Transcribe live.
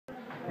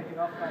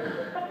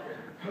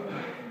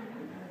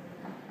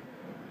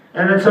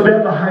And it's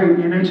about the hate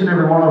in each and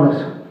every one of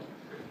us.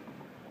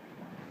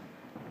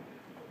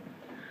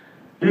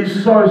 It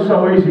is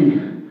so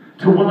easy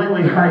to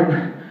willingly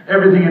hate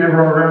everything and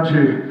everyone around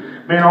you.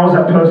 Man, I was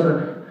that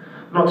person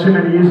not too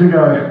many years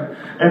ago,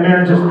 and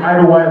man, it just ate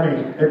away at me.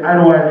 It ate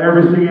away at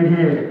everything in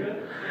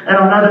here. And I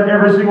know that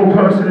every single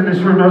person in this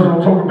room knows what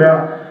I'm talking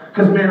about,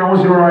 because man, I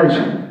was your age.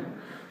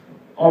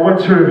 I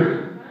went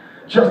through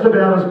just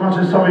about as much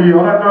as some of you.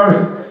 I don't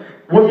know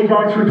what you're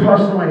going through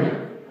personally,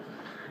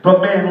 but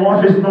man,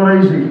 life is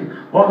not easy.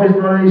 Life is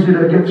not easy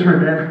to get through,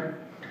 man.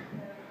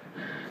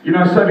 You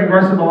know, Saving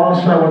Grace in the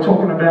last show, we're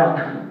talking about,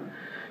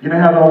 you know,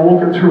 how they were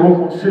walking through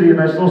Auckland City and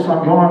they saw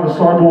some guy on the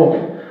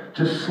sidewalk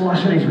just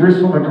slashing his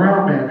wrists on the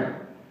ground, man.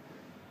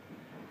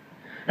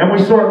 And we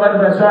saw it later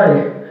that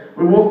day.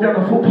 We walked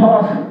down the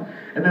footpath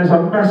and there's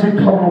a massive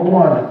puddle of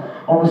blood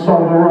on the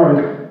side of the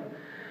road.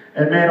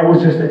 And man,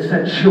 it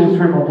sent chills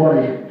through my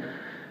body.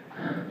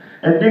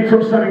 And Nick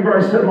from Saving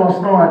Grace said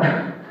last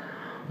night,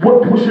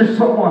 what pushes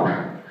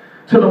someone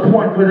to the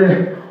point where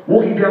they're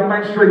walking down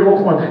Main Street,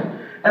 Auckland,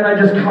 and they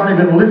just can't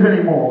even live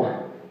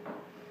anymore?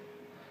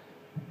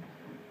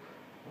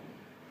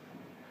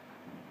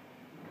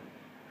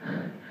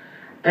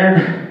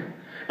 And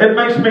it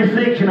makes me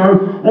think, you know,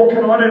 what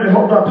can I do to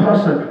help that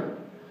person?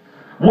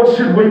 What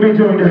should we be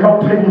doing to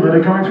help people that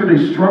are going through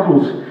these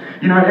struggles?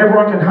 You know,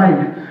 everyone can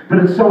hate, but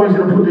it's so easy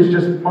to put this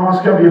just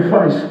mask over your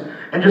face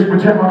and just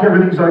pretend like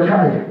everything's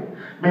okay.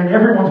 Man,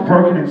 everyone's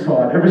broken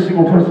inside, every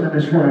single person in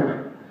this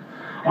room.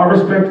 I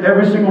respect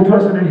every single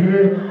person in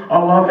here. I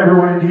love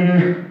everyone in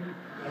here.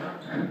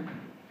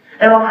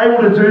 And I'm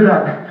able to do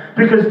that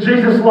because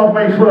Jesus loved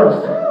me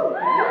first.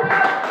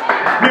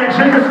 Man,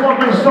 Jesus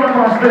loved me so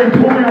much that he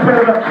pulled me up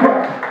out of that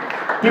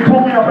crap. He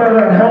pulled me up out of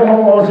that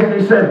hellhole I was in.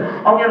 He said,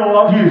 I'm going to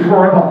love you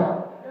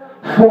forever.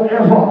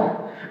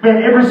 Forever.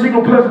 Man, every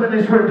single person in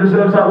this room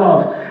deserves that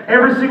love.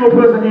 Every single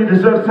person here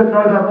deserves to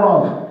know that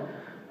love.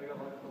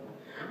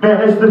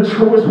 Man, it's the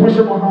truest wish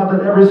of my heart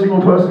that every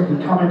single person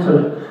can come into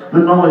the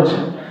knowledge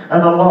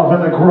and the love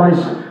and the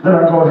grace that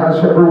our God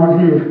has for everyone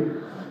here.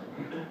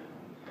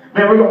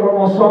 Man, we got one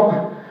more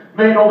song.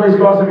 Me and all these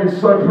guys have been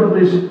so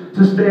privileged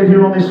to stand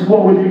here on this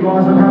floor with you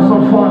guys and have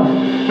some fun.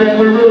 Man,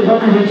 we really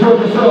hope you've enjoyed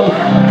yourselves.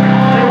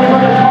 And we've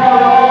had a time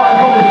of our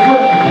life on this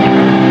trip.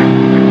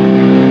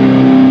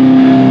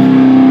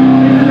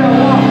 This is our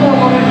last song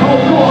on this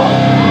whole tour.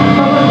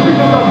 So let's pick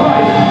up the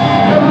pace.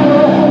 Everyone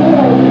off the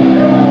wall.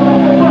 Everyone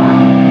off the back.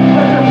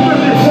 Let's just flip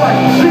this way.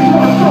 These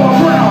guys go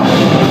around.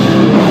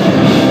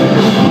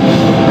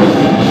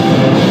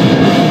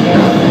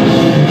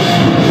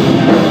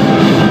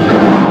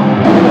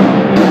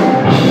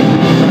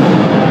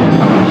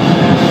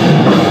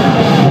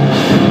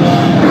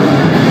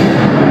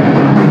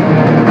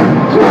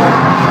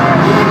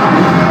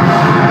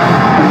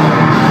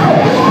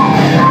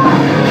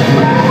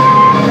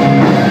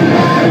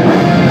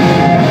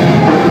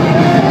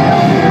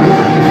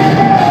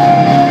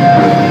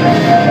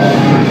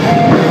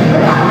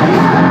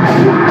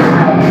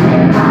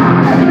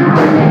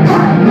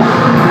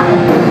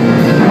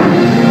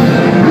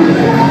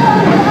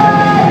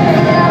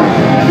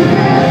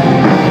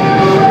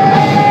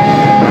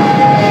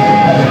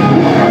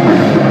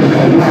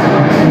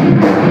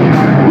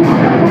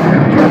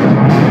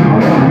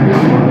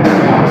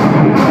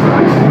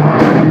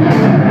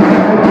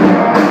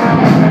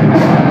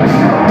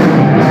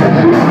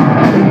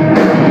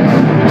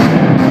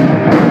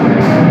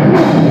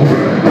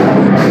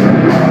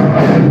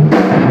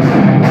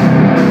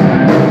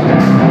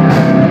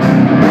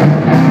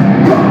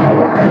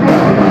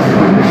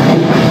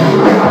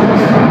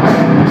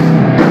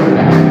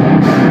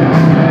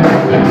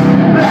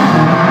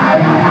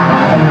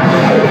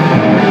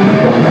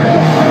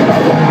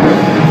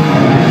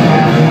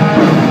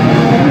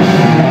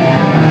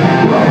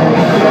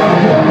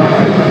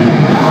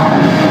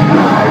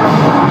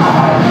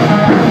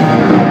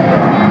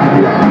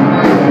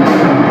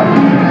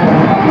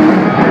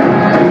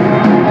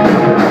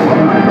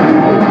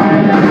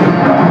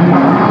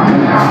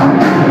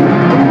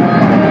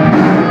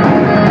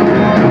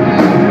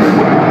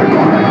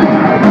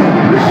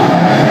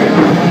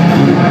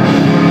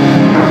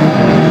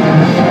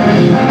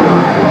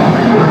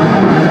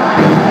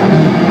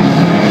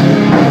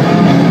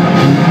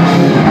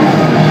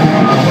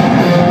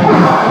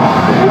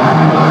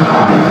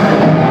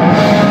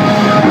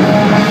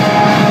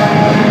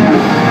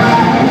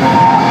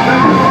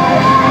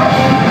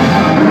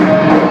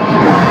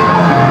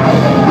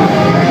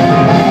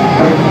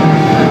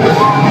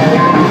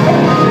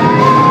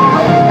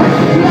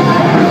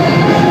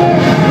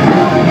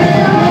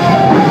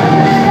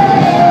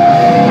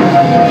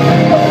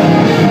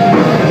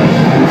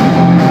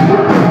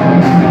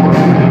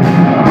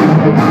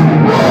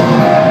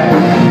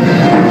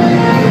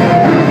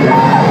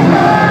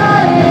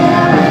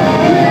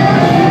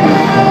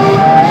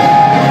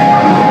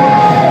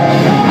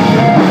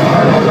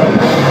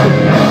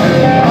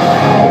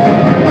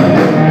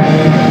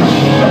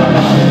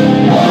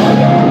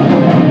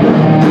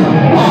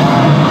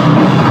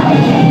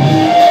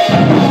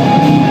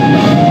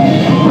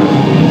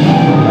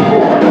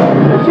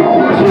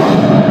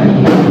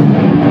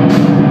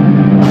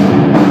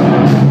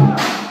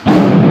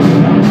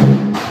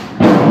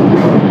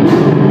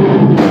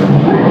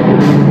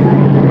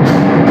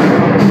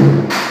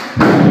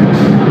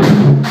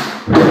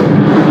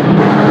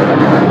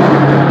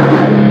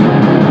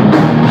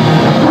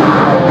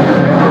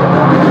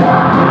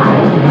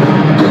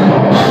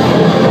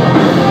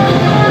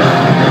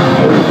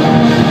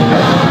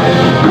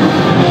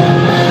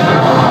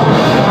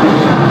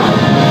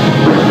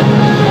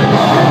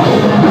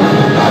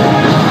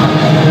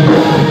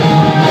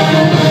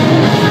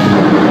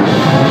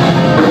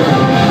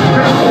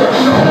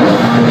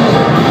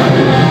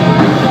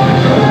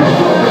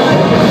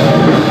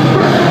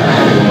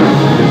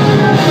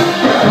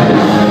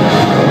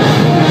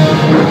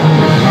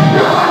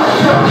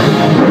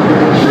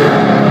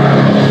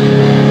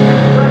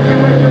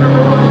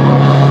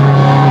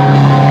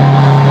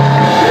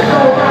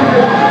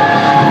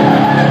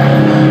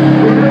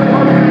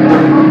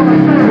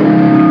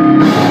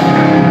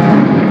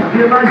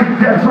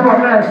 That's all right,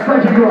 Max.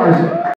 Thank you guys.